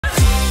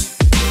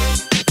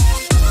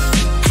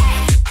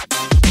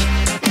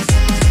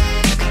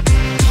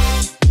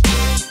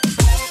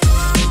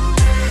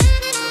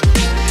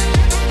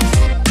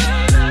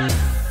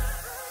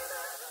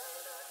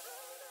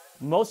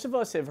Most of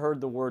us have heard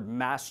the word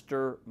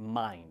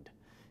mastermind.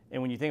 And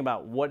when you think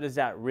about what does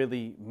that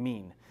really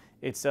mean?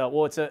 It's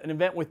an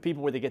event with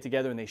people where they get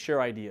together and they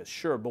share ideas,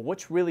 sure, but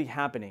what's really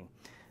happening?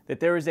 That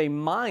there is a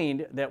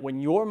mind that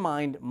when your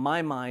mind,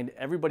 my mind,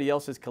 everybody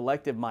else's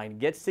collective mind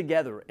gets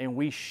together and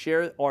we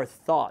share our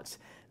thoughts,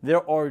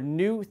 there are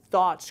new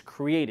thoughts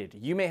created.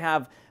 You may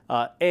have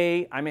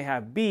A, I may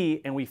have B,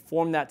 and we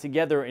form that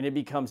together and it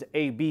becomes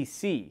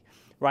ABC,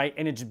 right?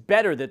 And it's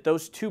better that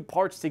those two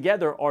parts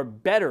together are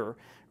better,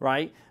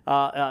 right?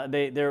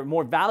 They're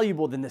more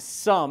valuable than the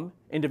sum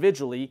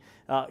individually,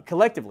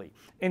 collectively.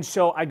 And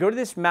so I go to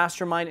this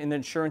mastermind in the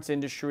insurance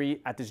industry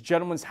at this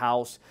gentleman's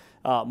house,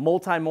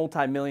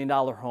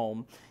 multi-million-dollar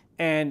home,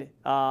 and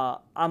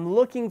I'm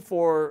looking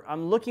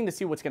to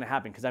see what's going to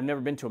happen because I've never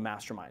been to a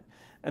mastermind.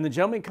 And the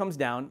gentleman comes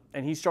down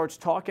and he starts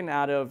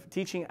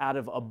teaching out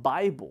of a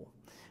Bible,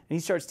 and he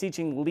starts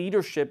teaching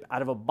leadership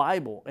out of a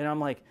Bible, and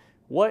I'm like,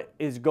 what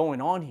is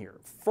going on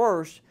here?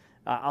 First,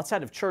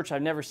 outside of church,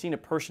 I've never seen a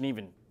person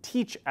even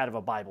teach out of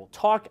a Bible,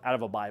 talk out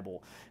of a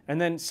Bible.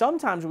 And then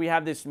sometimes we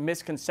have this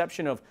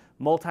misconception of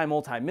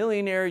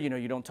multi-millionaire, you know,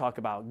 you don't talk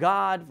about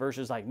God,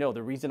 versus like, no,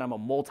 the reason I'm a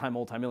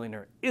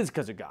multi-millionaire is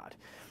because of God.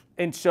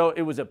 And so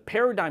it was a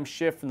paradigm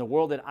shift from the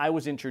world that I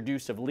was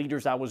introduced of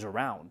leaders I was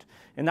around.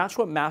 And that's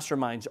what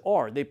masterminds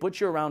are. They put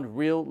you around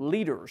real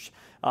leaders.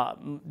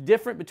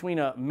 Different between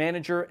a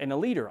manager and a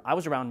leader. I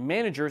was around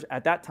managers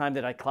at that time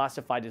that I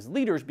classified as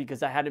leaders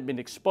because I hadn't been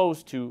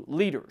exposed to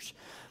leaders.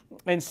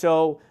 And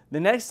so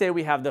the next day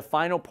we have the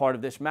final part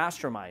of this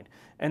mastermind,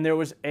 and there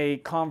was a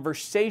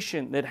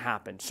conversation that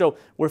happened. So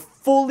we're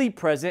fully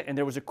present, and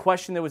there was a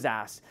question that was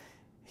asked.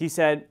 He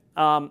said,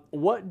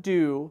 what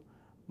do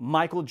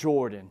Michael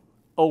Jordan,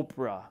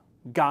 Oprah,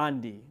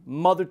 Gandhi,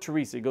 Mother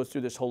Teresa, it goes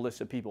through this whole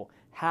list of people,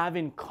 have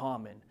in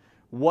common?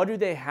 What do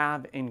they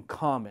have in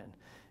common?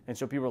 And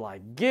so people are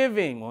like,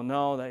 giving, well,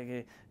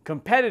 no.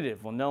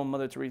 Competitive, well, no.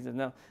 Mother Teresa,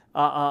 no.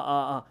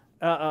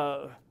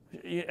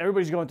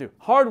 Everybody's going through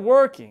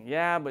hardworking,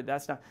 yeah, but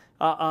that's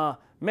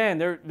not. Man,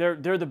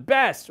 they're the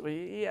best,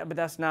 yeah, but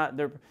that's not.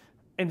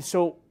 And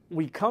so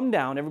we come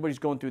down. Everybody's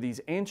going through these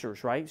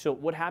answers, right? So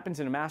what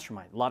happens in a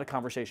mastermind? A lot of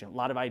conversation, a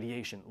lot of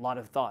ideation, a lot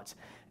of thoughts.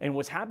 And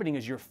what's happening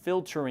is you're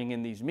filtering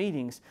in these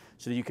meetings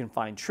so that you can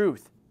find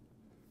truth.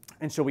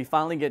 And so we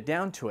finally get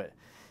down to it.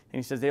 And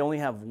he says they only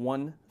have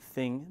one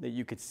thing that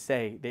you could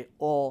say they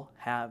all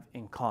have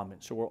in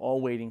common. So we're all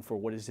waiting for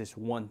what is this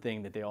one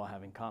thing that they all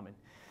have in common.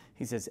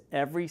 He says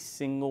every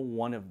single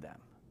one of them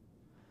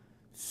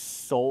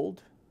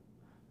sold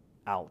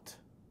out.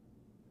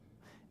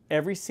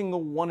 Every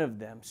single one of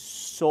them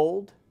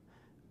sold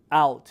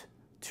out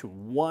to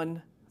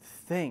one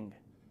thing.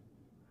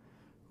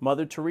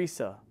 Mother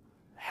Teresa,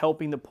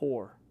 helping the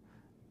poor.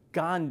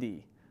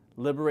 Gandhi,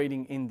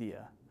 liberating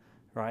India,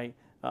 right?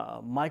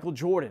 Michael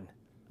Jordan,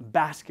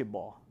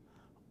 basketball.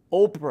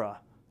 Oprah,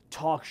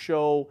 talk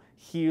show,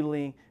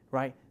 healing,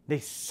 right? They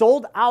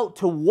sold out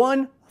to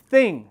one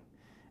thing.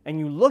 And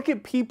you look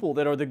at people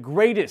that are the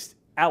greatest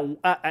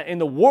in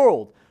the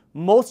world,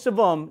 most of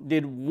them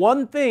did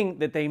one thing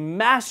that they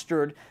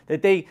mastered,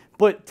 that they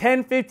put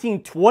 10,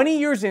 15, 20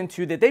 years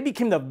into, that they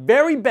became the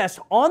very best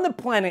on the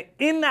planet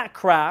in that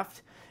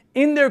craft,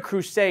 in their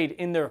crusade,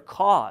 in their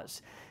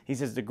cause. He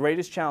says the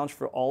greatest challenge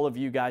for all of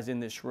you guys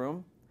in this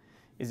room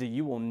is that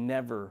you will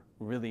never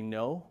really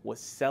know what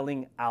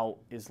selling out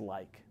is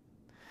like.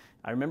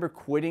 I remember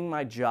quitting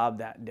my job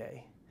that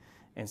day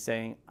and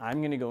saying, I'm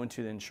going to go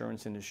into the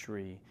insurance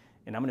industry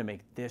and I'm going to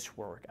make this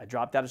work. I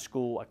dropped out of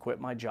school, I quit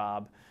my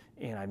job,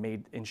 and I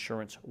made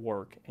insurance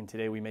work. And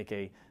today we make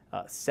a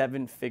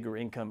 7-figure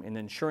income in the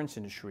insurance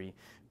industry.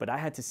 But I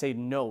had to say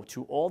no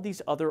to all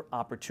these other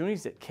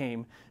opportunities that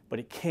came, but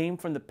it came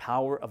from the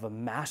power of a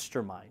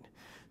mastermind.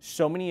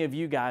 So many of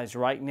you guys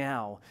right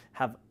now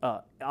have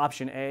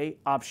option A,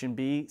 option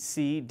B,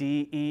 C,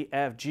 D, E,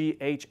 F, G,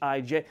 H,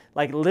 I, J.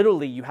 Like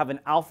literally you have an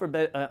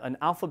alphabet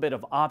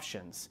of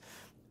options.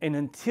 And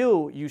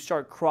until you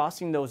start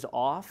crossing those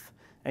off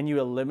and you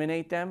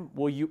eliminate them,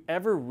 will you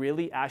ever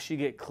really actually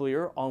get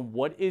clear on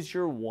what is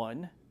your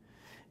one?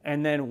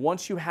 And then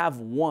once you have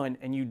one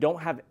and you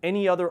don't have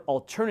any other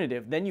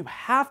alternative, then you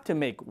have to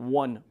make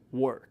one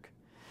work.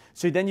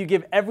 So then you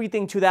give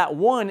everything to that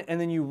one,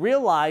 and then you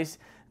realize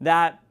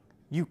that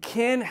you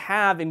can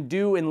have and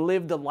do and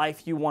live the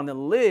life you want to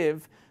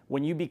live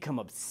when you become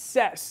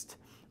obsessed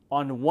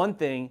on one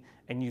thing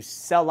and you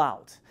sell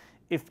out.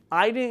 If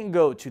I didn't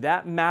go to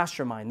that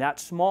mastermind, that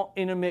small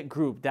intimate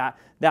group, that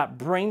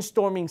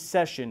brainstorming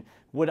session,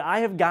 would I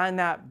have gotten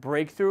that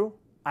breakthrough?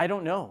 I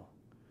don't know.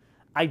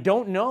 I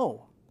don't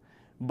know.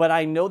 But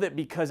I know that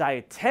because I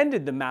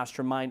attended the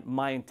mastermind,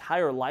 my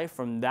entire life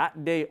from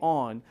that day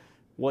on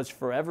was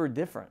forever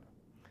different.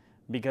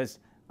 Because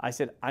I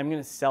said, I'm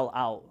going to sell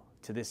out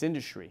to this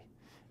industry.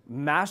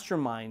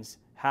 Masterminds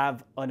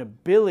have an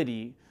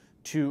ability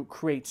to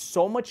create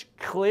so much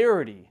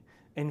clarity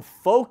and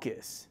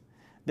focus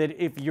that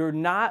if you're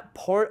not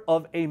part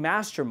of a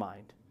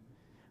mastermind,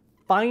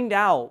 find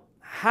out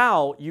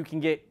how you can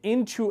get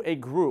into a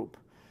group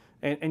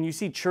And you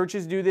see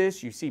churches do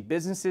this, you see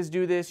businesses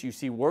do this, you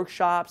see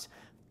workshops.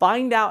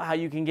 Find out how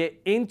you can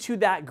get into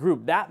that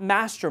group, that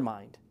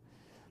mastermind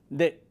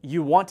that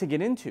you want to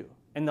get into.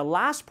 And the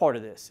last part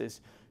of this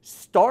is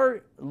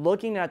start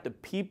looking at the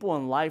people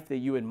in life that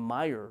you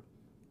admire,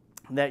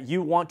 that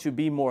you want to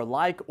be more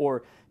like,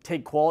 or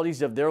take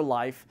qualities of their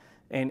life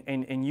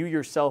and you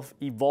yourself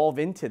evolve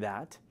into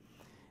that.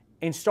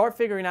 And start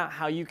figuring out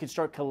how you can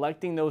start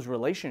collecting those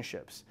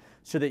relationships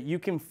so that you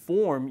can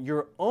form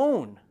your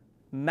own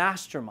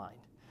mastermind.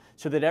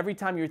 So that every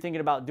time you're thinking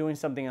about doing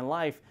something in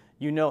life,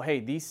 you know, hey,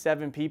 these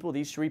 7 people,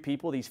 these 3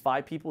 people, these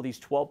 5 people, these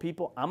 12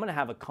 people, I'm going to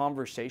have a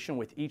conversation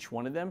with each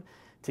one of them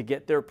to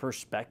get their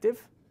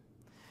perspective.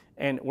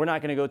 And we're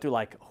not going to go through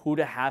like who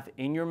to have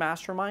in your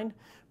mastermind,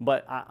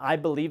 but I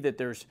believe that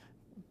there's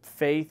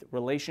faith,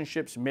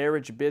 relationships,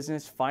 marriage,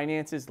 business,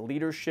 finances,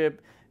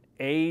 leadership,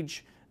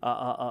 age,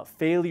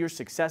 failure,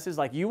 successes.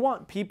 Like, you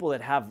want people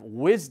that have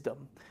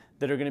wisdom,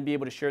 that are going to be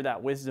able to share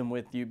that wisdom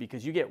with you,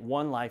 because you get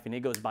one life and it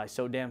goes by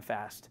so damn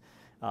fast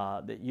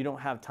that you don't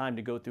have time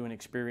to go through an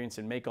experience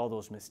and make all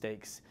those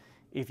mistakes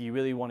if you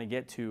really want to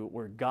get to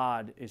where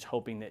God is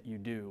hoping that you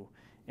do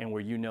and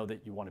where you know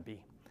that you want to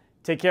be.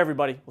 Take care,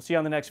 everybody. We'll see you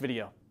on the next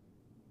video.